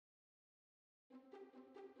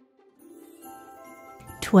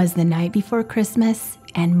'Twas the night before Christmas,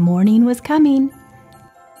 and morning was coming.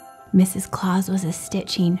 Mrs. Claus was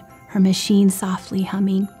a-stitching, her machine softly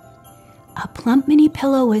humming. A plump mini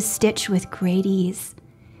pillow was stitched with great ease.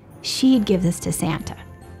 She'd give this to Santa.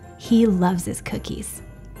 He loves his cookies.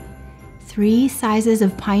 3 sizes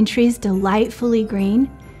of pine trees delightfully green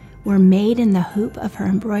were made in the hoop of her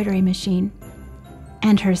embroidery machine.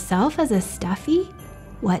 And herself as a stuffy?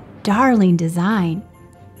 What darling design!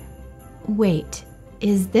 Wait,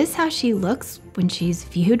 is this how she looks when she's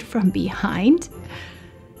viewed from behind?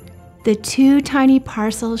 The 2 tiny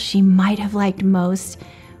parcels she might have liked most,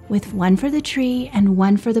 with one for the tree and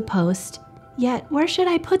one for the post. Yet where should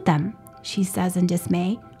I put them? She says in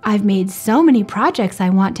dismay. I've made so many projects I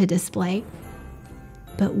want to display.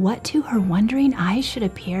 But what to her wondering eyes should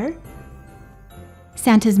appear?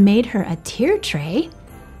 Santa's made her a tier tray.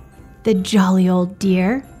 The jolly old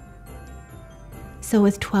dear. So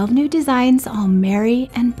with 12 new designs, all merry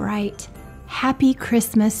and bright, happy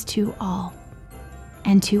Christmas to all.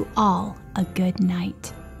 And to all a good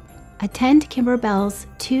night. Attend Kimberbell's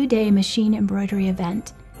 2-day machine embroidery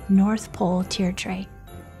event, North Pole Tier Tray,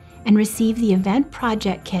 and receive the event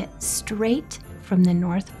project kit straight from the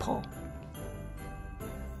North Pole.